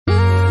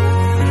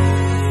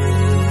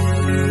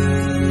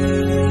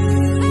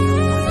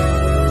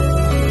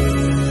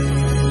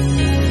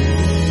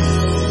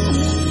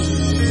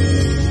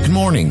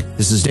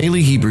This is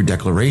Daily Hebrew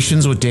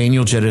Declarations with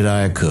Daniel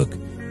Jedediah Cook,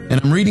 and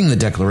I'm reading the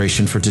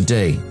declaration for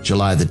today,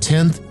 July the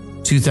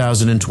 10th,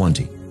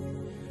 2020.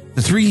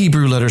 The three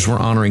Hebrew letters we're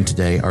honoring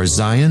today are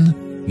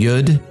Zayin,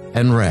 Yud,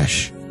 and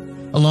Resh.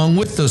 Along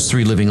with those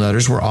three living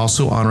letters, we're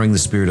also honoring the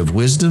spirit of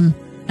wisdom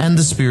and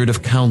the spirit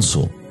of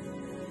counsel.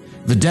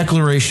 The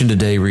declaration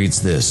today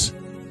reads this: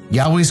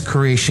 Yahweh's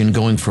creation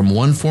going from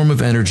one form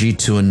of energy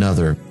to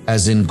another,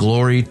 as in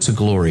glory to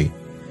glory.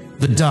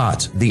 The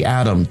dot, the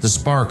atom, the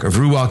spark of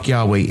Ruach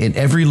Yahweh in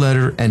every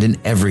letter and in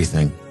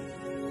everything.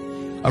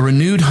 A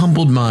renewed,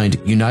 humbled mind,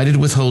 united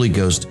with Holy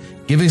Ghost,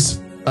 gives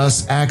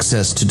us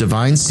access to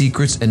divine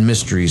secrets and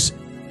mysteries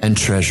and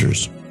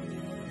treasures.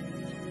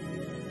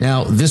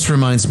 Now, this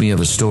reminds me of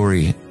a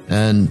story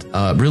and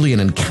really an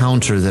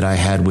encounter that I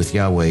had with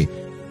Yahweh.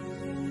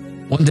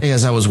 One day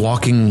as I was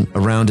walking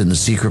around in the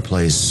secret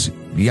place,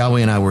 Yahweh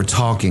and I were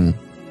talking,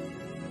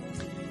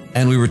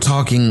 and we were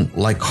talking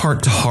like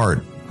heart to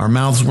heart. Our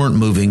mouths weren't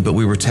moving, but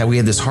we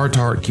had this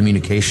heart-to-heart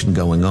communication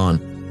going on.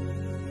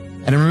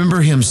 And I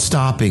remember him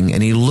stopping,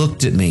 and he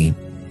looked at me,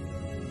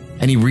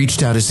 and he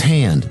reached out his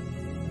hand.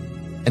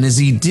 And as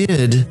he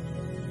did,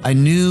 I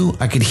knew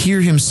I could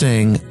hear him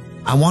saying,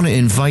 I want to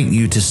invite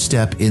you to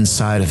step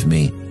inside of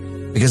me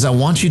because I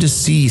want you to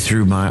see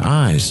through my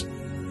eyes.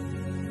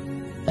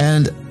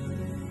 And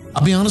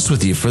I'll be honest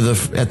with you,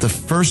 at the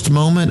first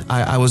moment,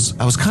 I was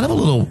kind of a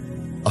little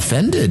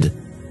offended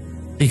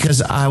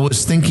because I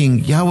was thinking,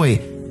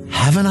 Yahweh,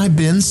 haven't I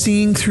been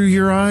seeing through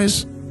your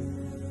eyes?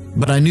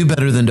 But I knew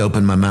better than to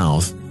open my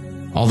mouth.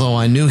 Although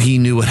I knew he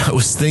knew what I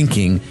was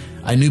thinking,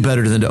 I knew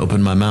better than to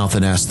open my mouth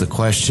and ask the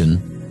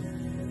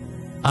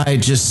question. I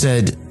just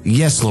said,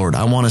 yes, Lord,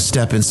 I want to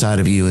step inside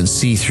of you and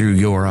see through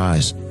your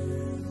eyes.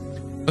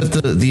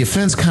 But the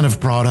offense kind of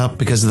brought up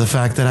because of the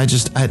fact that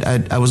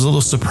I was a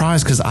little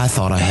surprised because I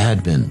thought I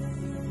had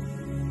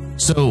been.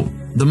 So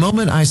the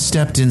moment I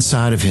stepped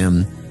inside of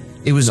him,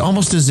 it was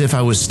almost as if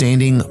I was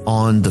standing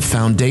on the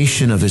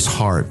foundation of his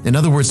heart. In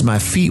other words, my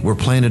feet were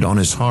planted on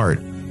his heart,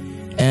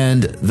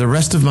 and the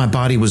rest of my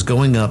body was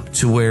going up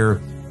to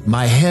where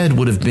my head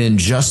would have been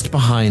just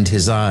behind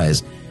his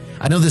eyes.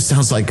 I know this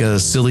sounds like a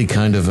silly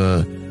kind of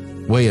a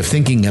way of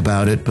thinking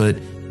about it, but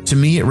to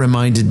me, it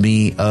reminded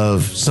me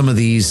of some of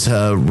these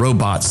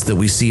robots that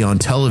we see on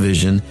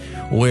television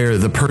where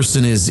the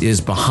person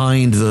is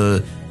behind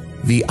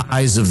the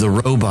eyes of the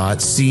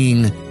robot,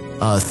 seeing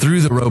through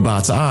the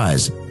robot's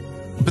eyes.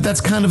 But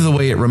that's kind of the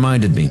way it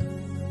reminded me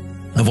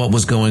of what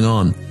was going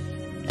on.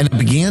 And I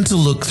began to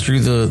look through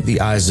the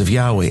eyes of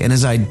Yahweh. And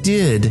as I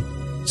did,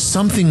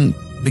 something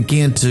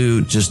began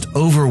to just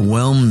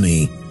overwhelm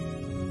me.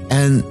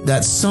 And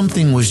that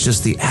something was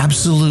just the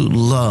absolute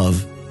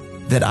love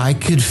that I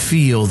could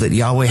feel that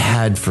Yahweh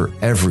had for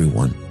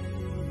everyone.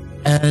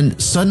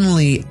 And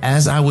suddenly,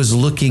 as I was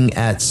looking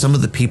at some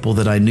of the people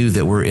that I knew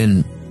that were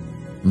in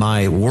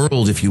my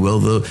world, if you will,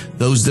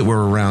 those that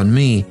were around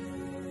me,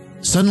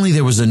 suddenly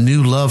there was a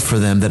new love for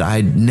them that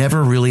I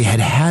never really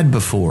had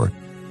before.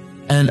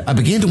 And I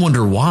began to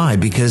wonder why,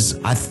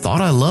 because I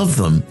thought I loved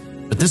them,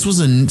 but this was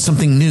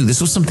something new.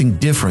 This was something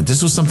different.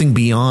 This was something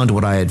beyond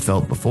what I had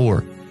felt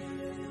before.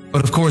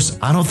 But of course,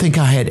 I don't think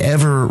I had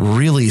ever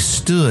really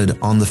stood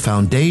on the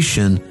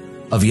foundation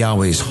of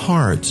Yahweh's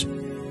heart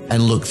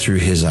and looked through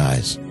his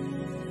eyes.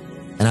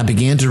 And I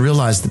began to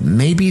realize that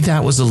maybe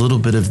that was a little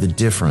bit of the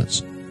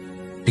difference,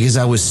 because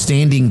I was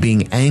standing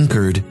being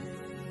anchored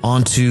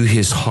onto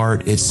his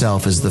heart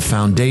itself as the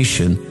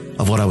foundation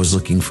of what I was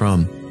looking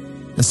from.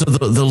 And so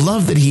the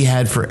love that he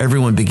had for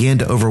everyone began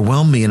to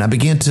overwhelm me. And I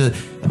began to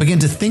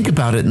think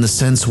about it in the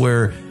sense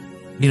where,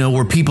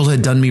 where people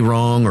had done me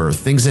wrong or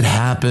things had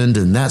happened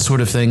and that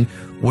sort of thing,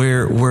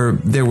 where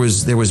there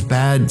was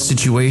bad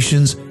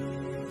situations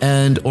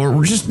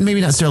or just maybe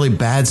not necessarily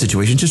bad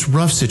situations, just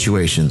rough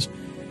situations.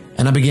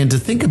 And I began to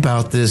think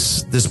about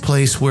this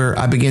place where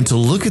I began to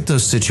look at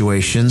those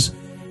situations,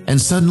 and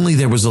suddenly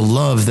there was a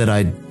love that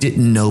I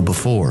didn't know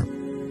before.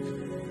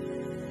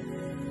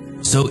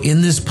 So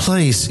in this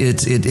place,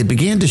 it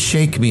began to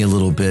shake me a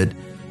little bit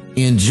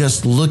in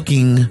just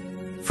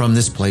looking from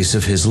this place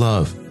of his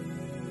love.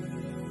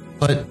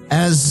 But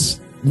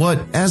as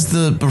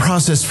the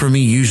process for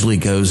me usually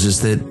goes is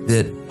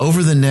that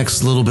over the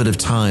next little bit of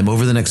time,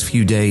 over the next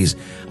few days,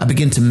 I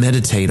begin to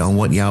meditate on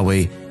what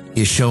Yahweh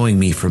is showing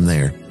me from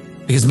there.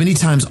 Because many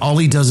times all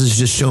he does is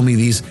just show me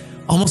these,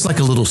 almost like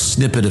a little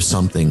snippet of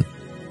something.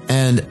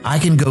 And I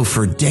can go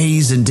for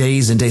days and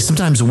days and days,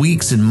 sometimes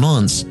weeks and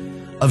months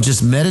of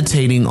just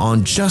meditating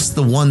on just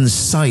the one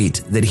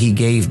sight that he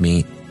gave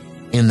me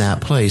in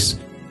that place.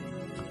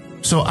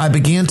 So I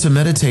began to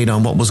meditate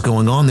on what was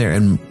going on there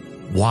and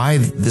why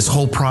this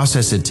whole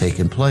process had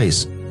taken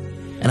place.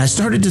 And I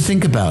started to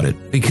think about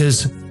it,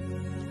 because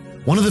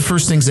one of the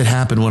first things that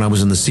happened when I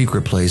was in the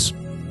secret place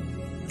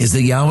is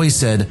that Yahweh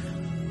said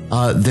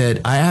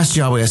that I asked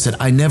Yahweh, I said,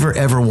 I never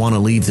ever want to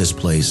leave this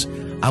place.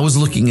 I was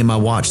looking in my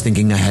watch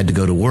thinking I had to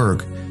go to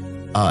work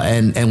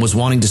and was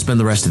wanting to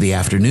spend the rest of the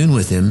afternoon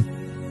with him.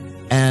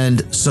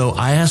 And so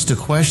I asked a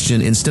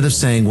question. Instead of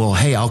saying, well,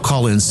 hey, I'll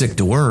call in sick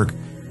to work,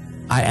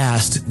 I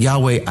asked,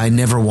 Yahweh, I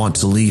never want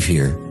to leave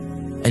here.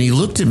 And he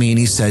looked at me and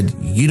he said,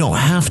 you don't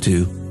have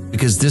to,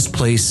 because this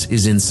place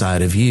is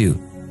inside of you.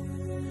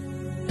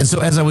 And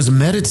so as I was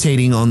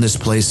meditating on this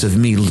place of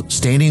me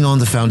standing on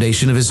the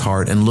foundation of his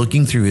heart and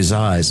looking through his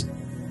eyes,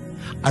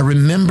 I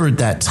remembered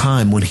that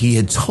time when he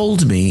had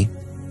told me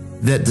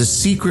that the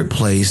secret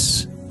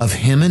place of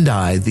him and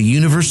I, the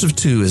universe of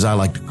two, as I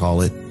like to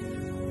call it,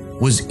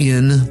 was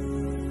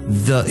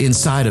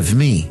inside of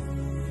me.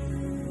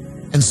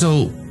 And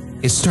so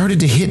it started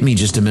to hit me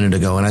just a minute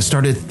ago, and I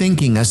started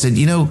thinking, I said,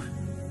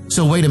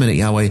 so wait a minute,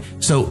 Yahweh.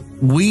 So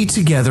we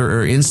together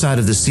are inside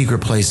of the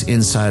secret place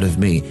inside of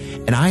me,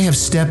 and I have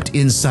stepped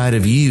inside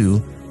of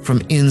you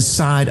from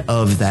inside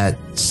of that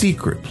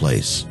secret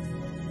place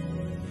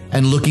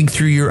and looking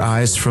through your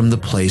eyes from the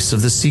place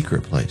of the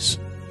secret place.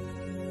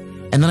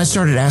 And then I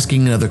started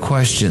asking another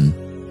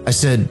question. I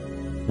said,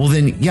 well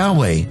then,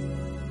 Yahweh,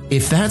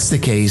 if that's the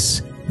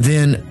case,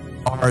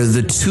 then are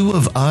the two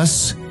of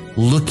us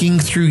looking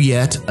through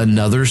yet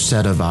another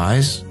set of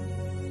eyes?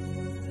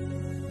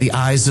 The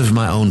eyes of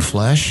my own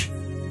flesh?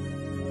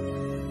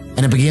 And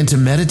I began to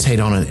meditate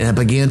on it, and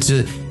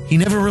he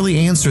never really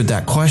answered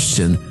that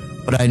question,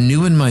 but I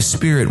knew in my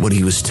spirit what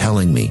he was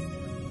telling me.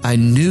 I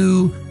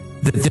knew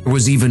that there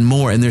was even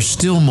more, and there's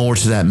still more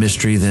to that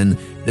mystery than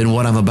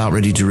what I'm about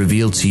ready to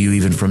reveal to you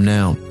even from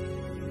now.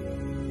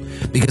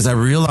 Because I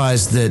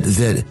realized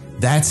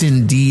that's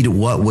indeed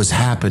what was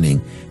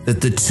happening,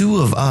 that the two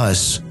of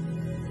us,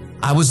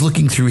 I was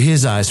looking through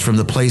his eyes from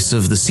the place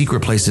of the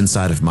secret place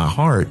inside of my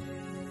heart,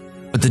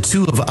 but the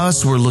two of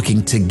us were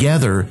looking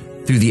together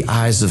through the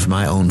eyes of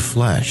my own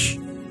flesh.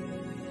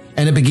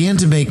 And it began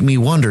to make me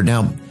wonder.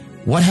 Now,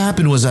 what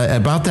happened was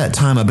about that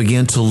time, I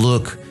began to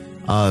look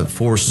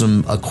for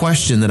a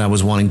question that I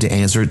was wanting to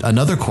answer,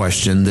 another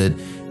question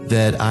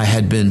that I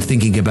had been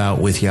thinking about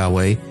with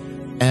Yahweh.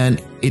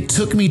 And it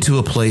took me to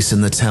a place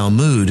in the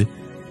Talmud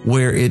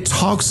where it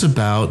talks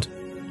about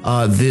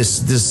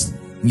this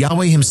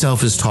Yahweh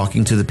himself is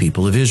talking to the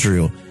people of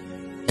Israel.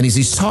 And as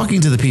he's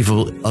talking to the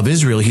people of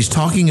Israel, he's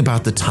talking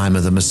about the time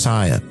of the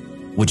Messiah,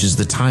 which is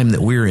the time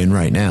that we're in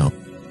right now.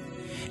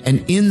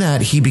 And in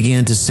that, he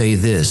began to say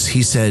this.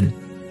 He said,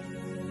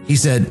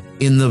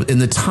 in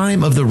the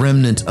time of the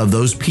remnant of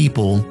those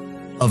people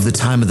of the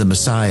time of the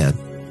Messiah,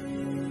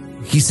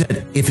 he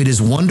said, if it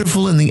is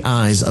wonderful in the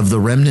eyes of the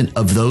remnant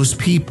of those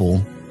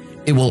people,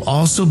 it will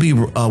also be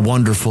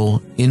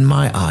wonderful in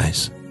my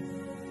eyes.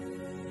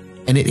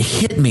 And it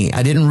hit me.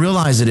 I didn't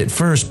realize it at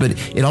first, but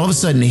it all of a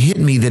sudden hit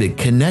me that it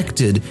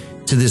connected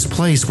to this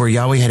place where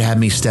Yahweh had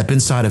me step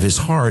inside of his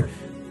heart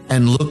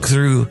and look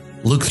through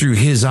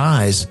his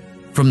eyes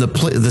from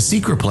the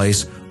secret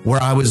place where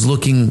I was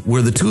looking,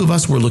 where the two of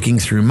us were looking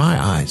through my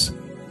eyes.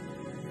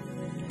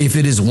 If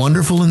it is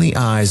wonderful in the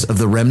eyes of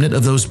the remnant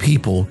of those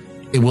people,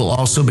 it will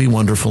also be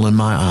wonderful in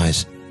my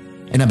eyes.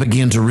 And I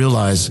began to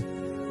realize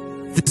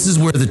this is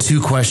where the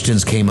two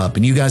questions came up.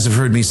 And you guys have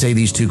heard me say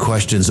these two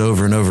questions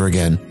over and over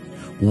again.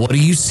 What do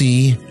you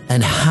see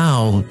and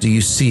how do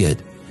you see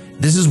it?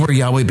 This is where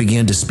Yahweh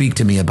began to speak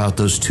to me about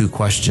those two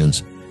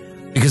questions,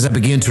 because I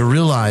began to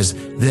realize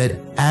that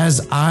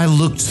as I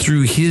looked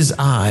through his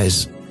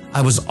eyes,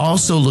 I was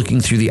also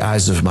looking through the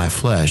eyes of my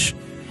flesh,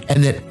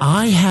 and that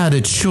I had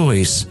a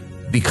choice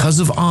because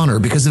of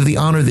the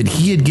honor that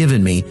he had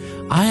given me.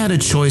 I had a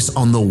choice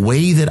on the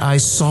way that I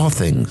saw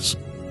things.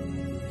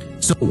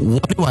 So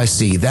what do I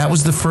see? That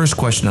was the first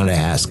question I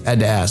had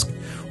to ask.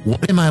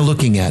 What am I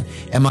looking at?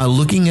 Am I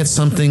looking at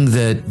something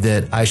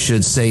that I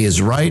should say is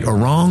right or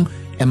wrong?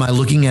 Am I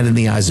looking at it in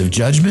the eyes of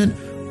judgment?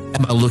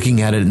 Am I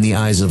looking at it in the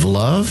eyes of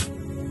love?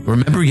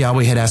 Remember,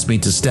 Yahweh had asked me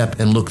to step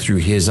and look through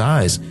his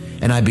eyes,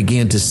 and I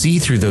began to see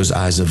through those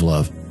eyes of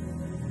love.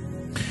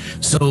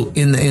 So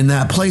in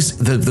that place,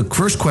 the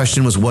first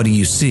question was, what do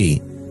you see?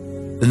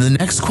 Then the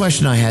next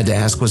question I had to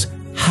ask was,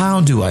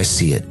 how do I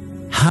see it?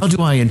 How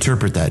do I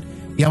interpret that?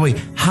 Yahweh,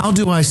 how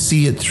do I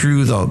see it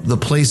through the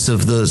place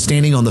of the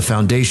standing on the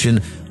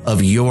foundation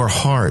of your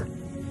heart?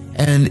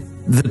 And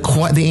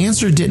the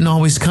answer didn't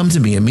always come to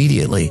me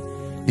immediately.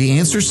 The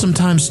answer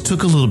sometimes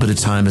took a little bit of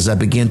time as I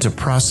began to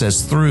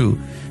process through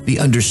the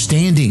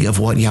understanding of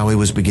what Yahweh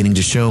was beginning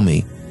to show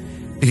me,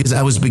 because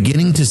I was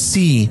beginning to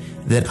see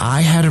that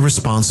I had a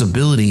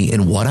responsibility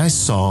in what I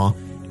saw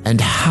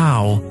and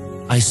how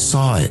I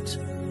saw it.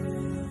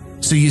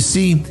 So you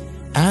see,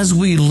 as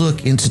we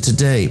look into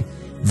today,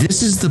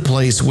 this is the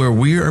place where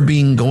we are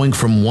going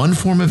from one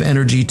form of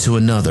energy to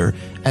another,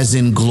 as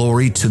in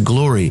glory to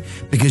glory,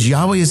 because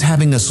Yahweh is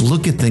having us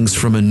look at things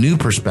from a new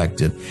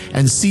perspective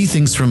and see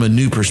things from a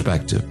new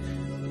perspective.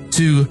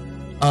 To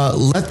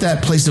let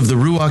that place of the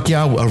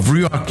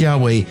Ruach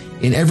Yahweh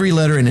in every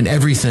letter and in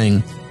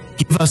everything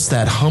give us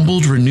that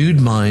humbled, renewed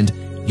mind,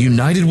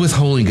 united with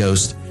Holy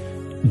Ghost,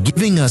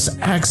 giving us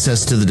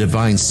access to the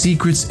divine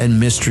secrets and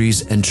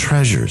mysteries and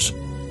treasures.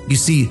 You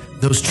see,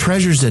 those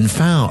treasures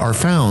are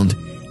found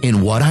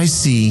in what I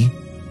see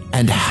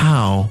and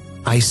how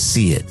I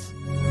see it.